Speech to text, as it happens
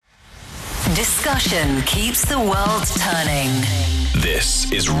Discussion keeps the world turning. This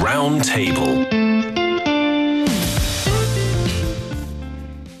is Roundtable.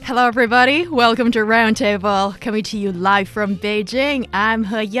 Hello, everybody. Welcome to Roundtable, coming to you live from Beijing. I'm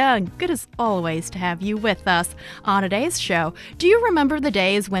Heyang. Good as always to have you with us on today's show. Do you remember the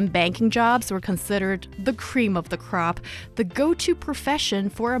days when banking jobs were considered the cream of the crop, the go-to profession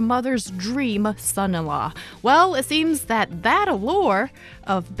for a mother's dream son-in-law? Well, it seems that allure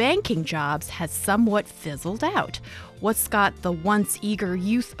of banking jobs has somewhat fizzled out. What's got the once eager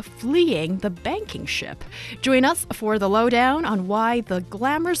youth fleeing the banking ship? Join us for the lowdown on why the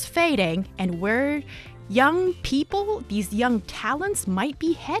glamour's fading and where young people, these young talents, might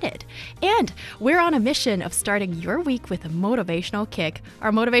be headed. And we're on a mission of starting your week with a motivational kick.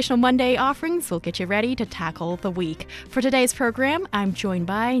 Our Motivational Monday offerings will get you ready to tackle the week. For today's program, I'm joined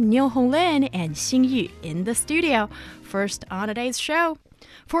by Niu Honglin and Xingyu in the studio. First on today's show.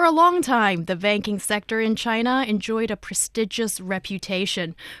 For a long time, the banking sector in China enjoyed a prestigious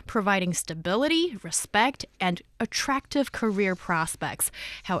reputation, providing stability, respect, and attractive career prospects.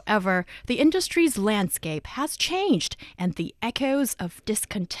 However, the industry's landscape has changed, and the echoes of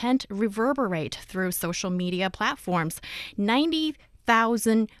discontent reverberate through social media platforms.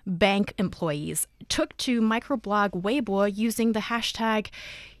 90,000 bank employees took to microblog Weibo using the hashtag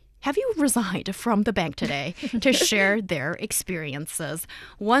 "Have you resigned from the bank today?" to share their experiences.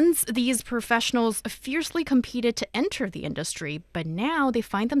 Once these professionals fiercely competed to enter the industry, but now they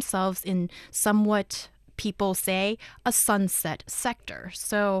find themselves in somewhat, people say, a sunset sector.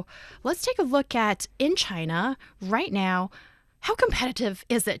 So let's take a look at, in China right now, how competitive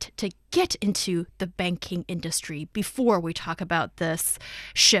is it to get into the banking industry before we talk about this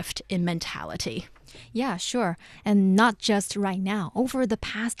shift in mentality? Yeah, sure. And not just right now. Over the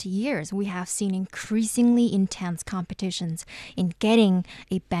past years, we have seen increasingly intense competitions in getting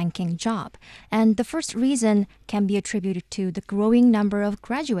a banking job. And the first reason can be attributed to the growing number of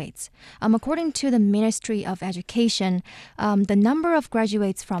graduates. According to the Ministry of Education, the number of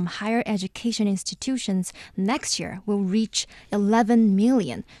graduates from higher education institutions next year will reach 11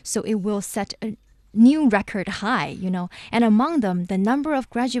 million. So it will set a new record high, and among them, the number of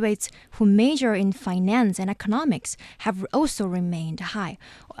graduates who major in finance and economics have also remained high.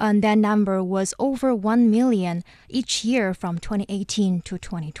 And that number was over 1 million each year from 2018 to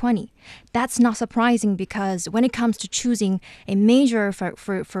 2020. That's not surprising because when it comes to choosing a major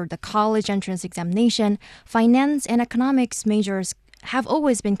for the college entrance examination, finance and economics majors have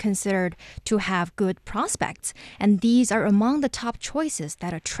always been considered to have good prospects, and these are among the top choices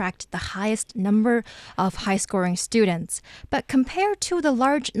that attract the highest number of high-scoring students. But compared to the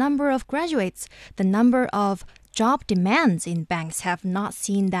large number of graduates, the number of job demands in banks have not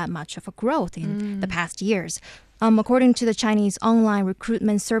seen that much of a growth in the past years. According to the Chinese online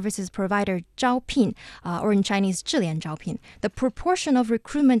recruitment services provider Zhaopin, or in Chinese 智联招聘, the proportion of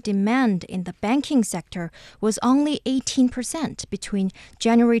recruitment demand in the banking sector was only 18% between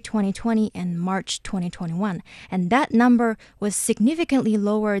January 2020 and March 2021. And that number was significantly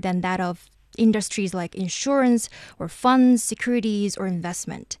lower than that of industries like insurance or funds, securities, or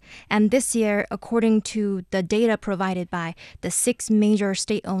investment. And this year, according to the data provided by the 6 major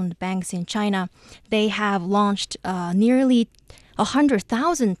state-owned banks in China, they have launched nearly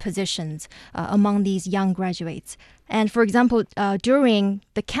 100,000 positions among these young graduates. And for example, during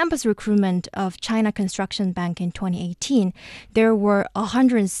the campus recruitment of China Construction Bank in 2018, there were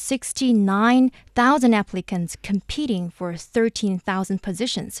 169,000 applicants competing for 13,000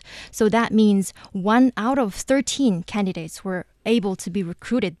 positions. So that means 1 out of 13 candidates were able to be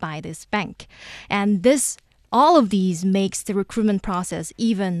recruited by this bank. And all of these makes the recruitment process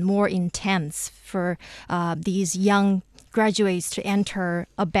even more intense for these young graduates to enter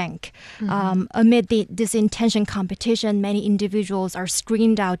a bank. Amid this intense competition, many individuals are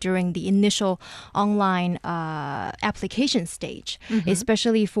screened out during the initial online application stage,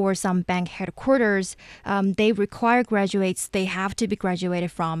 especially for some bank headquarters. They require graduates, they have to be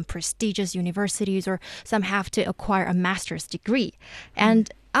graduated from prestigious universities, or some have to acquire a master's degree. And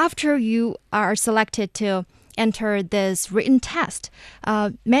after you are selected to enter this written test,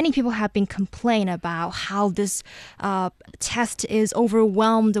 many people have been complaining about how this test is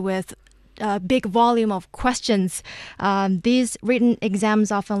overwhelmed with a big volume of questions. These written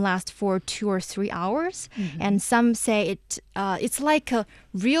exams often last for 2 or 3 hours, and some say it's like a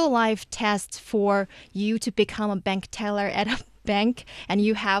real-life test for you to become a bank teller at a bank and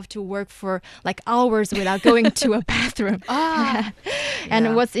you have to work for like hours without going to a bathroom.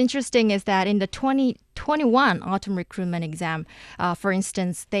 And what's interesting is that in the 2021 autumn recruitment exam, for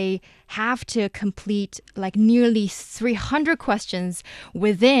instance, they have to complete like nearly 300 questions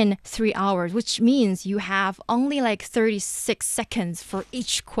within 3 hours, which means you have only like 36 seconds for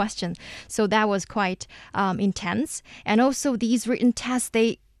each question. So that was quite intense. And also these written tests,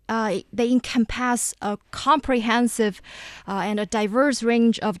 they encompass a comprehensive and a diverse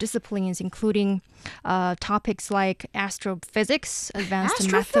range of disciplines, including topics like astrophysics,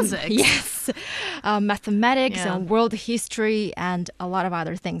 advanced mathematics, and world history, and a lot of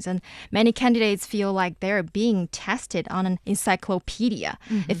other things. And many candidates feel like they're being tested on an encyclopedia.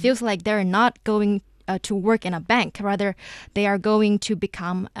 It feels like they're not going to work in a bank. Rather, they are going to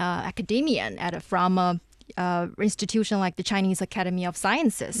become academician from a institution like the Chinese Academy of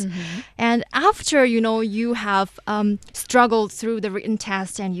Sciences. And after, you have struggled through the written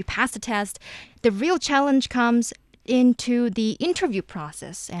test and you pass the test, the real challenge comes into the interview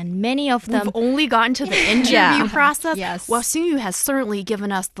process, and many of them... We've only gotten to the interview process. Yes. Well, Xingyu has certainly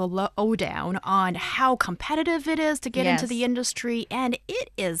given us the lowdown on how competitive it is to get into the industry, and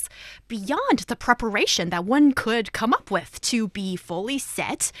it is beyond the preparation that one could come up with to be fully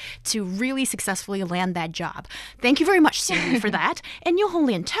set to really successfully land that job. Thank you very much, Xingyu, for that. And Niu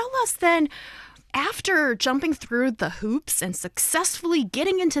Honglin, tell us then, after jumping through the hoops and successfully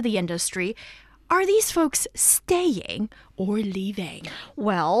getting into the industry, are these folks staying or leaving?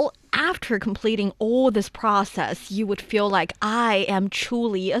 Well, after completing all this process, you would feel like I am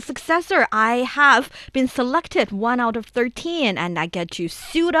truly a successor. I have been selected 1 out of 13, and I get to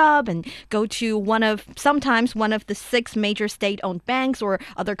suit up and go to sometimes one of the 6 major state-owned banks or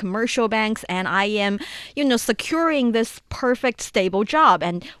other commercial banks, and I am, securing this perfect, stable job.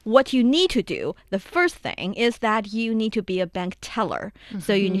 And what you need to do, the first thing, is that you need to be a bank teller.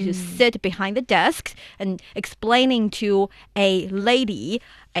 So you need to sit behind the desk and explaining to a lady,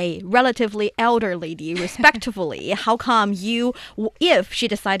 a relatively elder lady, respectively, how come if she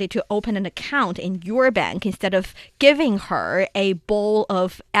decided to open an account in your bank, instead of giving her a bowl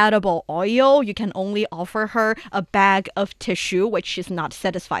of edible oil, you can only offer her a bag of tissue, which she's not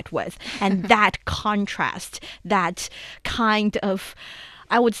satisfied with. And that contrast, that kind of,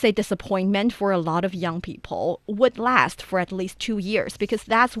 I would say, disappointment for a lot of young people would last for at least 2 years, because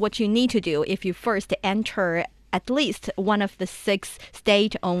that's what you need to do if you first enter at least one of the 6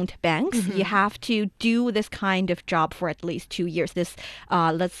 state-owned banks. You have to do this kind of job for at least 2 years. This,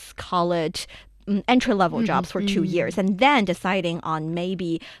 let's call it entry-level jobs for 2 years, and then deciding on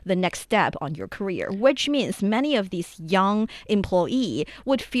maybe the next step on your career, which means many of these young employees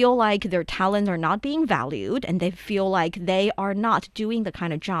would feel like their talents are not being valued, and they feel like they are not doing the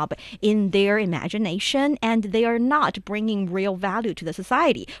kind of job in their imagination, and they are not bringing real value to the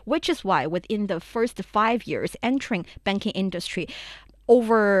society, which is why within the first 5 years entering banking industry,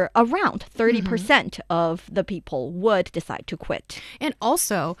 around 30% of the people would decide to quit. And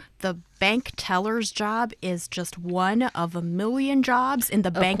also, the bank teller's job is just one of a million jobs in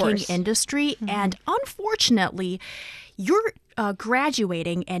the banking industry. And unfortunately, you're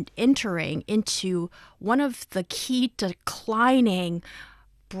graduating and entering into one of the key declining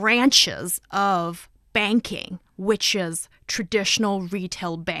branches of banking, which is traditional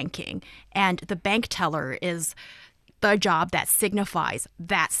retail banking. And the bank teller is the job that signifies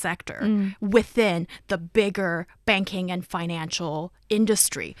that sector within the bigger banking and financial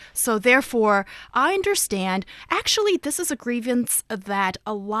industry. So therefore, I understand, actually, this is a grievance that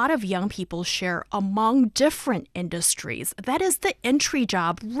a lot of young people share among different industries. That is, the entry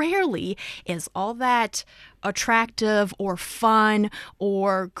job rarely is all that attractive or fun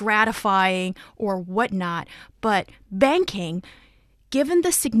or gratifying or whatnot. But banking, given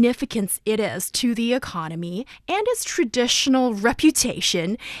the significance it is to the economy and its traditional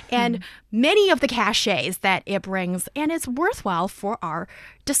reputation and many of the cachets that it brings, and it's worthwhile for our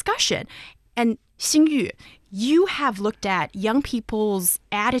discussion. And Xingyu, you have looked at young people's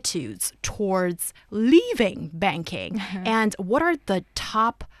attitudes towards leaving banking. And what are the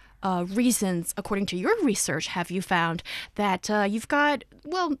top reasons, according to your research, have you found that you've got,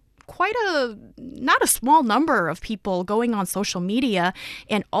 quite not a small number of people going on social media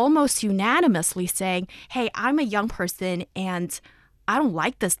and almost unanimously saying, hey, I'm a young person and I don't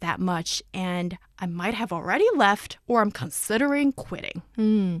like this that much and I might have already left or I'm considering quitting.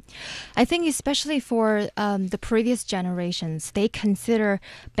 I think especially for the previous generations, they consider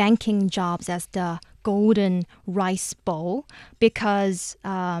banking jobs as the golden rice bowl because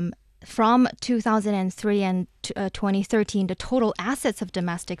from 2003 and 2013, the total assets of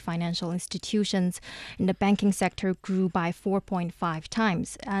domestic financial institutions in the banking sector grew by 4.5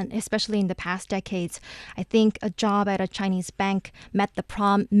 times. And especially in the past decades, I think a job at a Chinese bank meant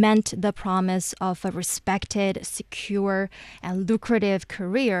the promise of a respected, secure, and lucrative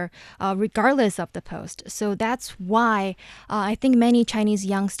career, regardless of the post. So that's why I think many Chinese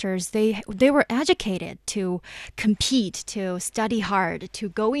youngsters, they were educated to compete, to study hard, to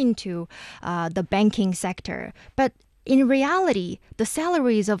go into the banking sector. But in reality, the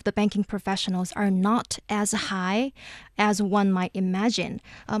salaries of the banking professionals are not as high as one might imagine.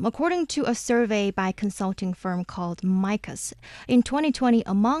 According to a survey by a consulting firm called Micas, in 2020,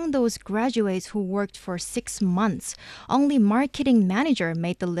 among those graduates who worked for 6 months, only marketing manager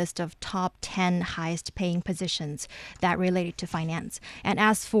made the list of top 10 highest paying positions that related to finance. And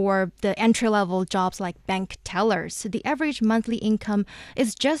as for the entry-level jobs like bank tellers, the average monthly income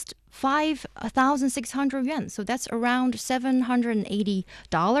is just 5,600 yuan. So that's around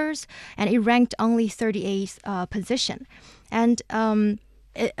 $780, and it ranked only 38th position. And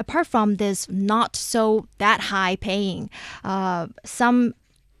apart from this not so that high paying, some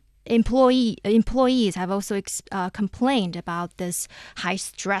employees have also complained about this high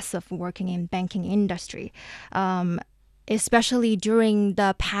stress of working in banking industry. Especially during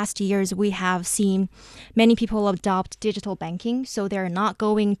the past years, we have seen many people adopt digital banking, so they're not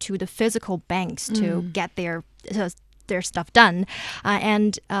going to the physical banks to get their stuff done.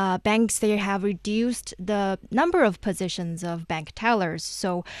 And banks, they have reduced the number of positions of bank tellers.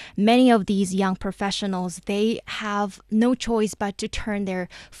 So many of these young professionals, they have no choice but to turn their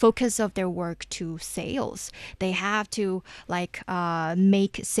focus of their work to sales. They have to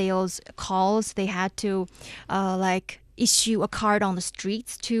make sales calls. They had to issue a card on the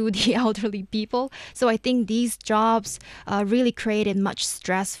streets to the elderly people. So I think these jobs really created much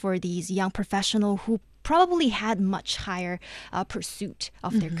stress for these young professionals who probably had much higher pursuit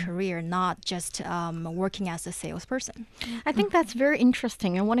of their career, not just working as a salesperson. I think that's very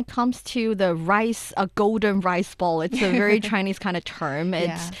interesting. And when it comes to the rice, a golden rice ball, it's a very Chinese kind of term.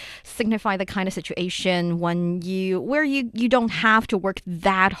 It's signify the kind of situation where you don't have to work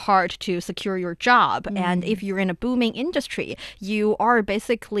that hard to secure your job. And if you're in a booming industry, you are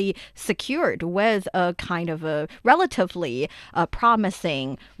basically secured with a kind of a relatively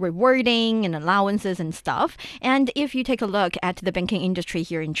promising rewarding and allowances and stuff. And if you take a look at the banking industry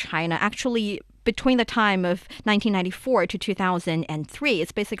here in China, actually between the time of 1994 to 2003,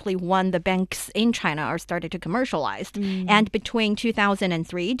 it's basically when the banks in China are started to commercialize. And between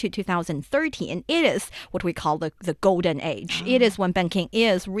 2003 to 2013, it is what we call the golden age. It is when banking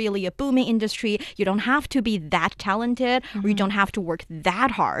is really a booming industry. You don't have to be that talented, or you don't have to work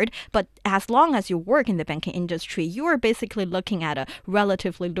that hard. But as long as you work in the banking industry, you are basically looking at a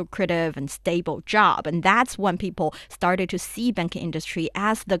relatively lucrative and stable job. And that's when people started to see banking industry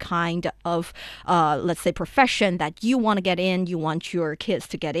as the kind of let's say profession that you want to get in, you want your kids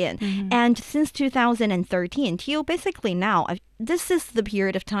to get in. And since 2013 till basically now, this is the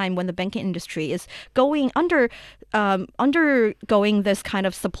period of time when the banking industry is undergoing this kind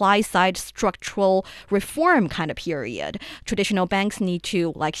of supply side structural reform kind of period. Traditional banks need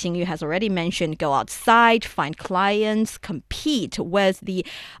to, like Xingyu has already mentioned, go outside, find clients, compete with the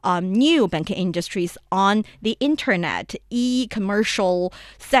new banking industries on the internet. E-commercial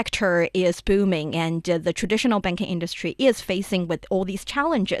sector is booming, and the traditional banking industry is facing with all these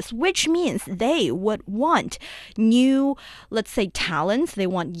challenges, which means they would want new, let's say, talents. They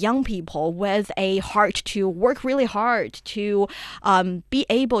want young people with a heart to work really hard, to be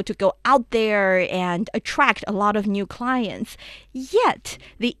able to go out there and attract a lot of new clients. Yet,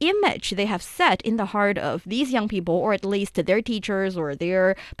 the image they have set in the heart of these young people, or at least their teachers or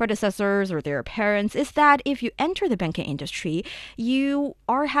their predecessors or their parents, is that if you enter the banking industry, you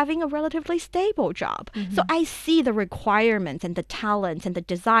are having a relatively stable job. So I see the requirements and the talents and the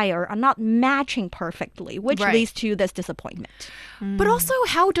desire are not matching perfectly, which leads to this disappointment. But also,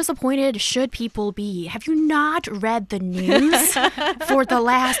 how disappointed should people be? Have you not read the news for the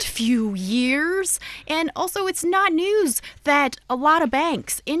last few years? And also, it's not news that a lot of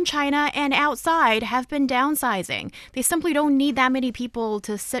banks in China and outside have been downsizing. They simply don't need that many people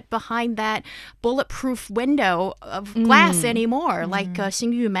to sit behind that bulletproof window of glass anymore, like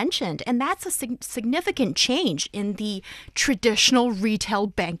Xingyu mentioned. And that's a significant change in the traditional retail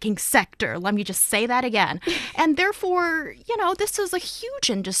banking sector. Let me just say that again. And therefore, this is a huge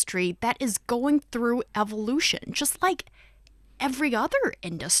industry that is going through evolution, just like every other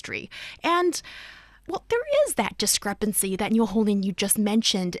industry. And well, there is that discrepancy that Niu Honglin you just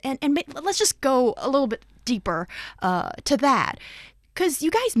mentioned. And let's just go a little bit deeper to that. because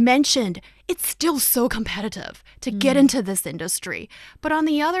you guys mentioned it's still so competitive to get into this industry. But on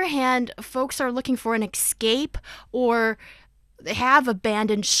the other hand, folks are looking for an escape or they have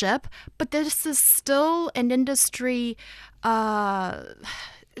abandoned ship. But this is still an industry that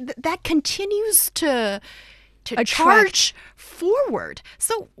continues to charge forward.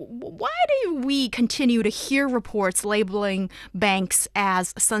 So why do we continue to hear reports labeling banks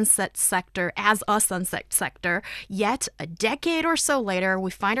as a sunset sector, yet a decade or so later,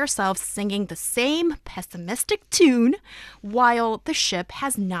 we find ourselves singing the same pessimistic tune while the ship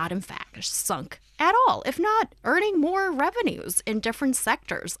has not in fact sunk at all, if not earning more revenues in different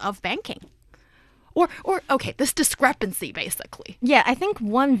sectors of banking? Or okay, this discrepancy, basically. Yeah, I think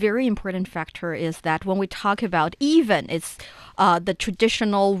one very important factor is that when we talk about even it's the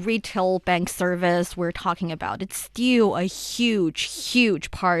traditional retail bank service we're talking about, it's still a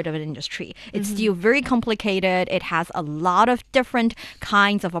huge part of an industry. It's still very complicated. It has a lot of different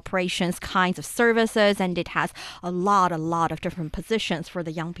kinds of operations, kinds of services, and it has a lot of different positions for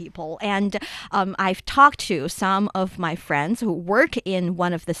the young people. And I've talked to some of my friends who work in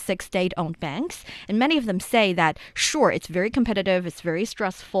one of the 6 state-owned banks, and many of them say that, sure, it's very competitive, it's very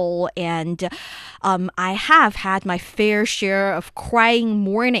stressful, and I have had my fair share of crying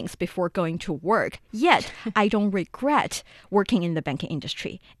mornings before going to work. Yet, I don't regret working in the banking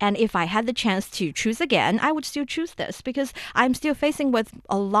industry. And if I had the chance to choose again, I would still choose this because I'm still facing with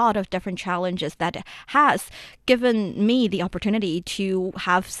a lot of different challenges that has given me the opportunity to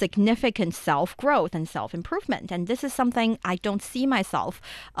have significant self-growth and self-improvement. And this is something I don't see myself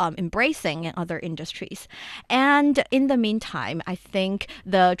embracing in other industries. And in the meantime, I think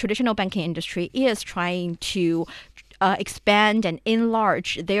the traditional banking industry is trying to expand and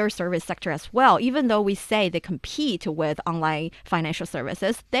enlarge their service sector as well. Even though we say they compete with online financial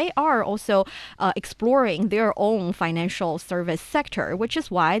services, they are also exploring their own financial service sector, which is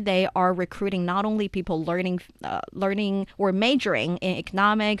why they are recruiting not only people learning or majoring in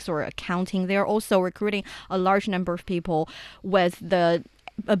economics or accounting, they're also recruiting a large number of people with the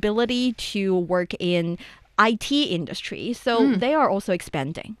ability to work in IT industry. So they are also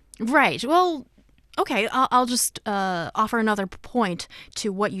expanding. Right. Well, okay, I'll just offer another point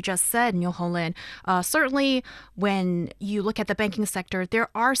to what you just said, Niu Honglin. Certainly, when you look at the banking sector, there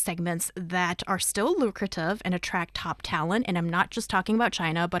are segments that are still lucrative and attract top talent. And I'm not just talking about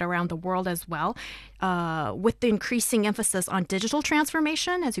China, but around the world as well. With the increasing emphasis on digital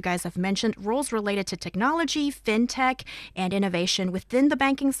transformation, as you guys have mentioned, roles related to technology, fintech, and innovation within the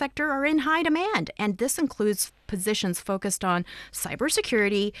banking sector are in high demand. And this includes positions focused on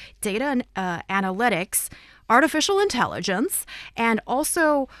cybersecurity, data analytics, artificial intelligence, and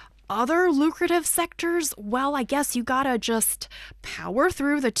also other lucrative sectors. Well, I guess you gotta just power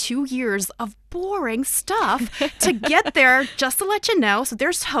through the 2 years of boring stuff to get there, just to let you know. So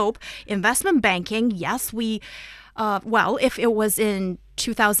there's hope. Investment banking, yes, well, if it was in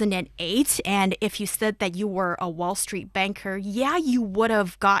 2008 and if you said that you were a Wall Street banker, yeah, you would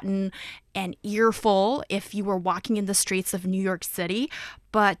have gotten an earful if you were walking in the streets of New York City.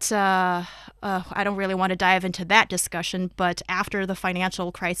 But I don't really want to dive into that discussion. But after the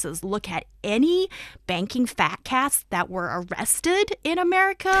financial crisis, look at any banking fat cats that were arrested in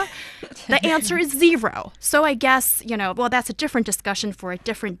America. The answer is zero. So I guess, well, that's a different discussion for a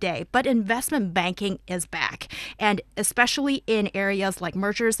different day. But investment banking is back. And especially in areas like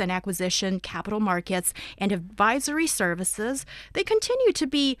mergers and acquisition, capital markets, and advisory services, they continue to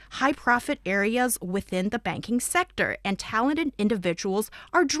be high profit areas within the banking sector. And talented individuals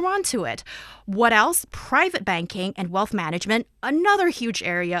are drawn to it. What else? Private banking and wealth management, another huge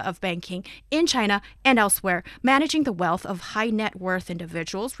area of banking in China and elsewhere. Managing the wealth of high net worth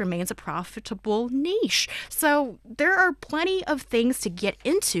individuals remains a profitable niche. So there are plenty of things to get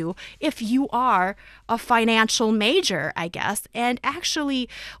into if you are a financial major, I guess. And actually,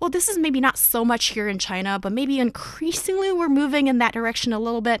 well, this is maybe not so much here in China, but maybe increasingly we're moving in that direction a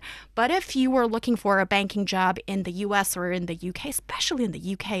little bit. But if you were looking for a banking job in the US or in the UK, especially in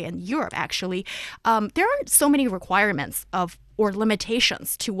the UK and Europe, actually, there aren't so many requirements or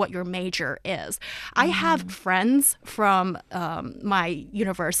limitations to what your major is. I have friends from my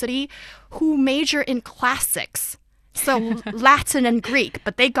university who major in classics. So Latin and Greek,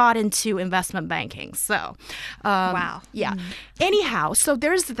 but they got into investment banking. So, wow. Yeah. Anyhow, so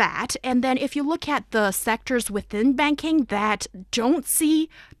there's that. And then if you look at the sectors within banking that don't see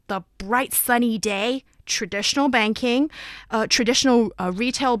the bright sunny day, traditional banking, traditional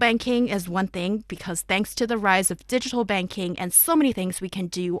retail banking is one thing because thanks to the rise of digital banking and so many things we can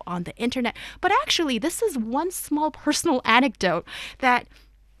do on the internet. But actually, this is one small personal anecdote that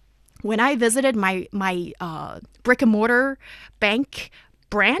when I visited my brick and mortar bank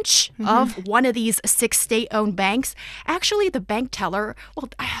branch of one of these 6 state-owned banks, actually the bank teller,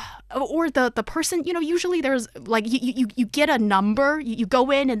 or the person, usually there's like you get a number, you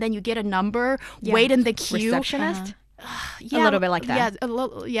go in and then you get a number, wait in the queue. Receptionist? Yeah, a little bit like that.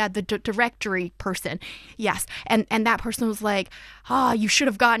 Yeah, the directory person. Yes. And that person was like, you should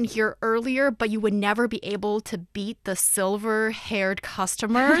have gotten here earlier, but you would never be able to beat the silver-haired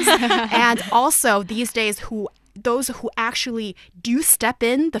customers. And also these days those who actually do step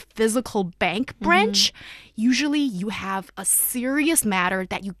in the physical bank branch, usually you have a serious matter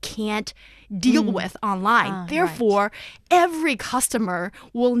that you can't deal with online. Therefore, every customer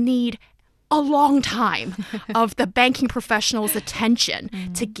will need a long time of the banking professional's attention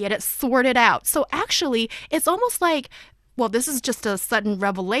to get it sorted out. So actually, it's almost like, well, this is just a sudden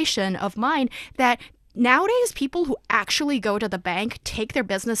revelation of mine, that nowadays people who actually go to the bank, take their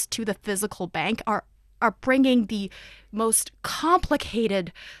business to the physical bank, are bringing the most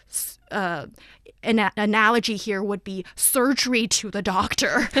complicated analogy here would be surgery to the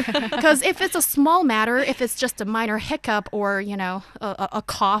doctor. Because if it's a small matter, if it's just a minor hiccup or, a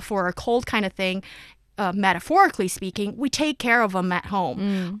cough or a cold kind of thing, metaphorically speaking, we take care of them at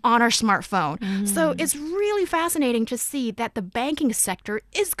home on our smartphone. So it's really fascinating to see that the banking sector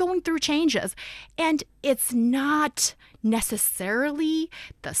is going through changes. And it's not necessarily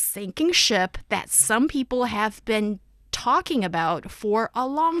the sinking ship that some people have been talking about for a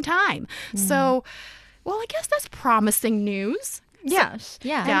long time. So, well, I guess that's promising news. Yes.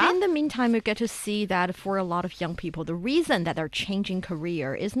 Yeah. And in the meantime, you get to see that for a lot of young people, the reason that they're changing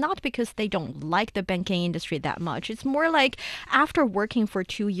career is not because they don't like the banking industry that much. It's more like after working for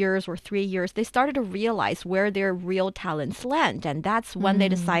 2 years or 3 years, they started to realize where their real talents land. And that's when they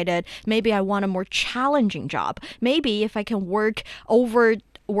decided, maybe I want a more challenging job. Maybe if I can work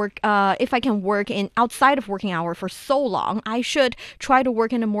if I can work in outside of working hour for so long, I should try to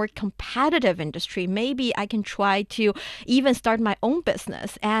work in a more competitive industry. Maybe I can try to even start my own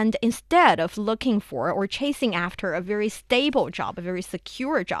business. And instead of looking for or chasing after a very stable job, a very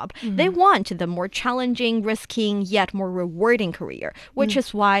secure job, they want the more challenging, risking, yet more rewarding career, which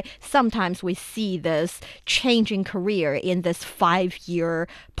is why sometimes we see this changing career in this 5-year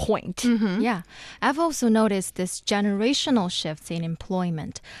point. Yeah. I've also noticed this generational shifts in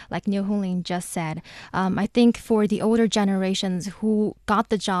employment. Like Niu Honglin just said, I think for the older generations who got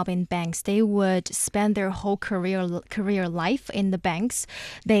the job in banks, they would spend their whole career life in the banks.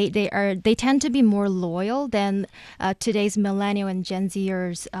 They tend to be more loyal than today's millennial and Gen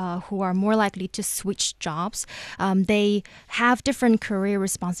Zers who are more likely to switch jobs. They have different career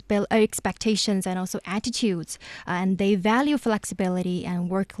expectations and also attitudes, and they value flexibility and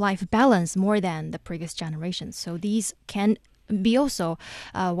work-life balance more than the previous generations. So these can be also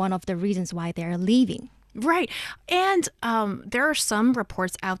one of the reasons why they're leaving. Right. And there are some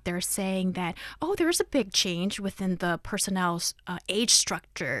reports out there saying that, there's a big change within the personnel's age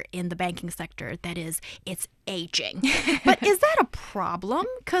structure in the banking sector. That is, it's aging. But is that a problem?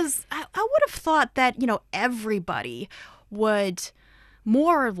 Because I would have thought that, everybody would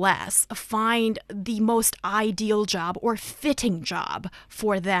more or less find the most ideal job or fitting job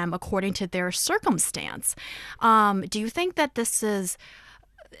for them according to their circumstance. Do you think that this is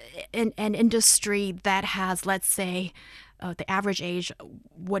an industry that has, let's say, the average age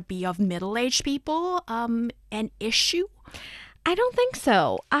would be of middle-aged people, an issue? I don't think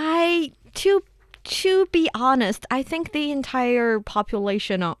so. To be honest, I think the entire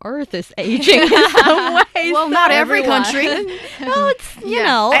population on Earth is aging in some ways. Well, not every country. No, it's, you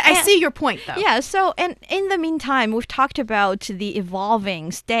know. I see your point, though. Yeah, so, and in the meantime, we've talked about the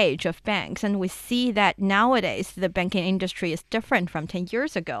evolving stage of banks, and we see that nowadays the banking industry is different from 10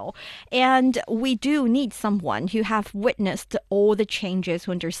 years ago. And we do need someone who have witnessed all the changes,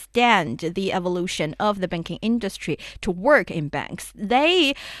 who understand the evolution of the banking industry to work in banks.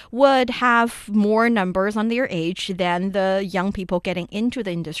 They would have more numbers on their age than the young people getting into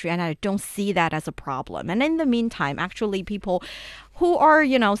the industry, and I don't see that as a problem. And in the meantime, actually, people who are,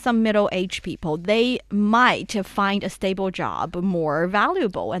 some middle-aged people, they might find a stable job more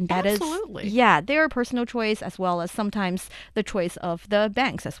valuable, and that Absolutely. is their personal choice, as well as sometimes the choice of the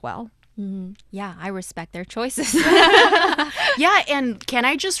banks as well. Mm-hmm. Yeah, I respect their choices. Yeah, and can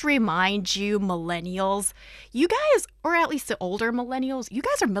I just remind you, millennials, you guys, or at least the older millennials, you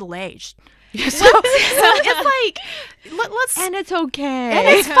guys are middle-aged. So it's like, let's... And it's okay. And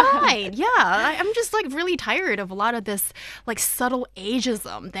it's fine. Yeah, I'm just really tired of a lot of this subtle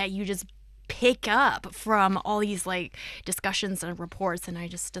ageism that you just pick up from all these discussions and reports, and I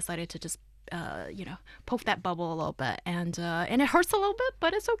just decided to just poke that bubble a little bit, and it hurts a little bit,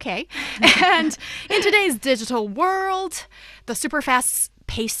 but it's okay. And in today's digital world, the super fast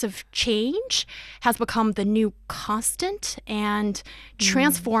pace of change has become the new constant and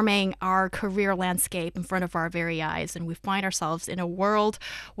transforming our career landscape in front of our very eyes. And we find ourselves in a world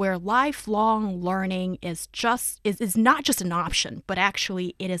where lifelong learning is not just an option, but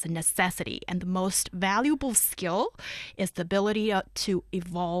actually it is a necessity. And the most valuable skill is the ability to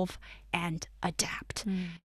evolve and adapt.